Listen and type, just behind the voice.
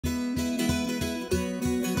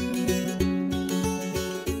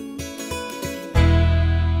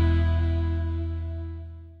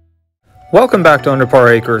Welcome back to Under Par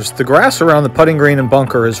Acres. The grass around the putting green and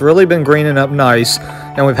bunker has really been greening up nice,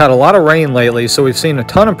 and we've had a lot of rain lately, so we've seen a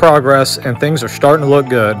ton of progress and things are starting to look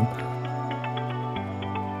good.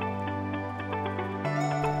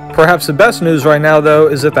 Perhaps the best news right now though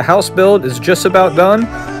is that the house build is just about done.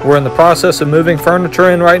 We're in the process of moving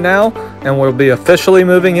furniture in right now, and we'll be officially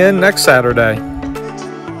moving in next Saturday.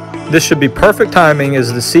 This should be perfect timing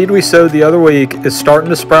as the seed we sowed the other week is starting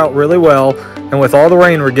to sprout really well, and with all the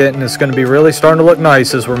rain we're getting, it's going to be really starting to look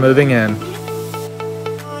nice as we're moving in.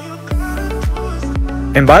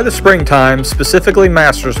 And by the springtime, specifically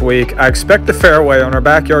Masters Week, I expect the fairway on our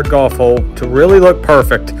backyard golf hole to really look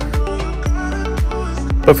perfect.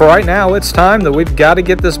 But for right now, it's time that we've got to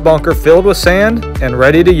get this bunker filled with sand and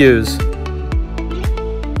ready to use.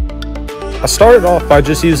 I started off by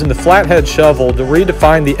just using the flathead shovel to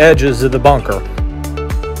redefine the edges of the bunker.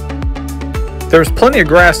 There was plenty of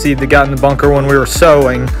grass seed that got in the bunker when we were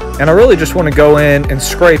sowing, and I really just want to go in and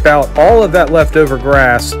scrape out all of that leftover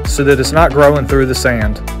grass so that it's not growing through the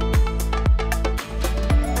sand.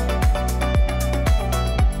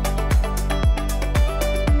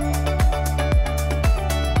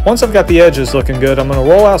 Once I've got the edges looking good, I'm going to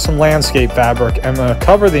roll out some landscape fabric and I'm going to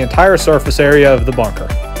cover the entire surface area of the bunker.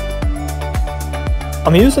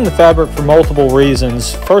 I'm using the fabric for multiple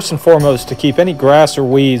reasons. First and foremost, to keep any grass or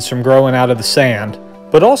weeds from growing out of the sand,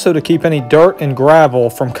 but also to keep any dirt and gravel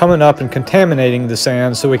from coming up and contaminating the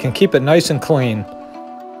sand so we can keep it nice and clean.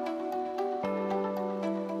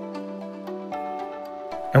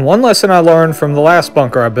 And one lesson I learned from the last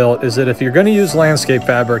bunker I built is that if you're going to use landscape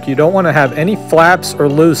fabric, you don't want to have any flaps or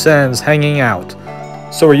loose ends hanging out.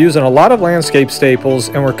 So we're using a lot of landscape staples,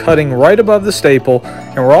 and we're cutting right above the staple,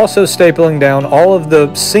 and we're also stapling down all of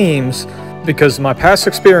the seams because my past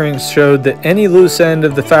experience showed that any loose end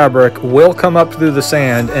of the fabric will come up through the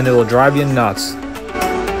sand and it will drive you nuts.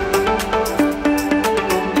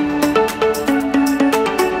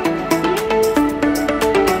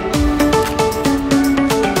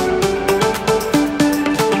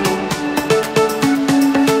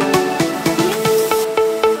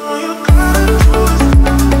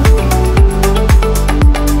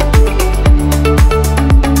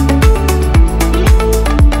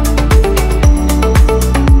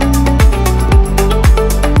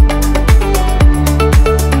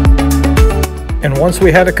 And once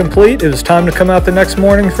we had it complete, it was time to come out the next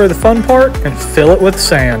morning for the fun part and fill it with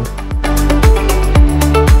sand.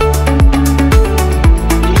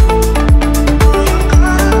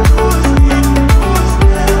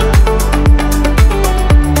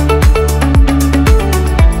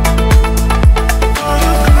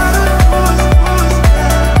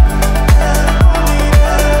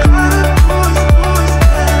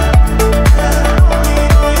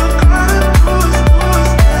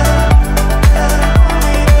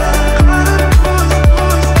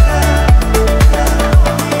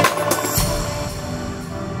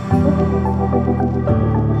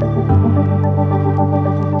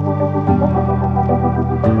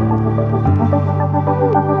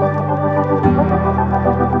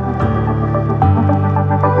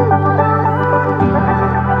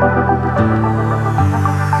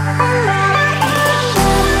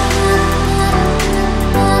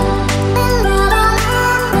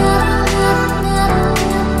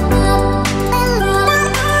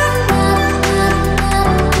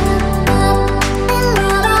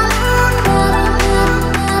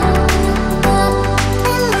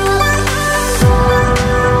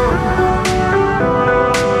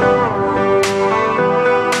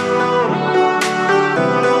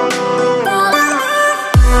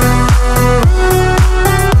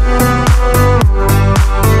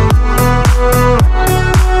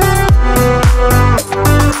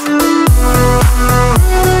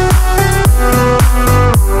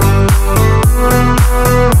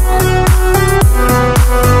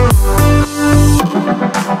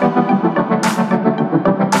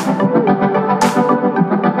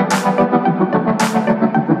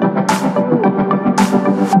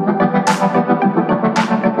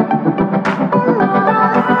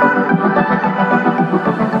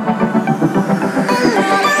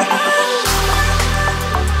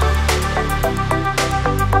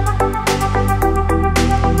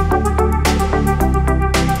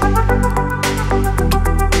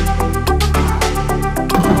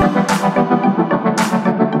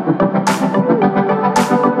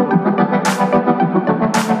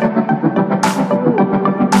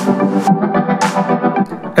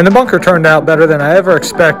 And the bunker turned out better than I ever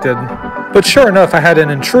expected. But sure enough, I had an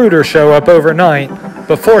intruder show up overnight,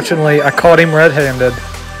 but fortunately I caught him red-handed.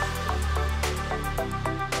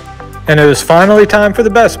 And it was finally time for the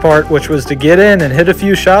best part, which was to get in and hit a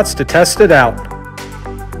few shots to test it out.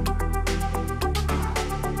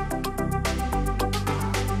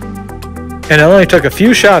 And it only took a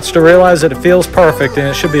few shots to realize that it feels perfect, and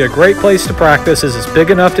it should be a great place to practice as it's big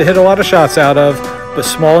enough to hit a lot of shots out of, but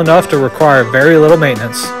small enough to require very little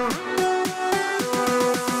maintenance.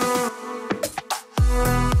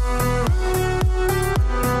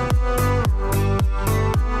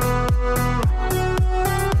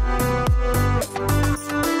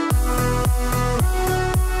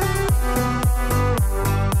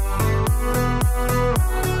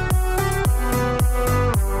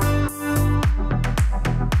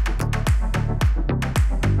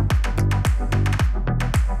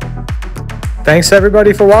 Thanks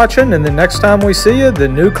everybody for watching, and the next time we see you, the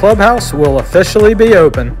new clubhouse will officially be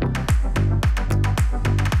open.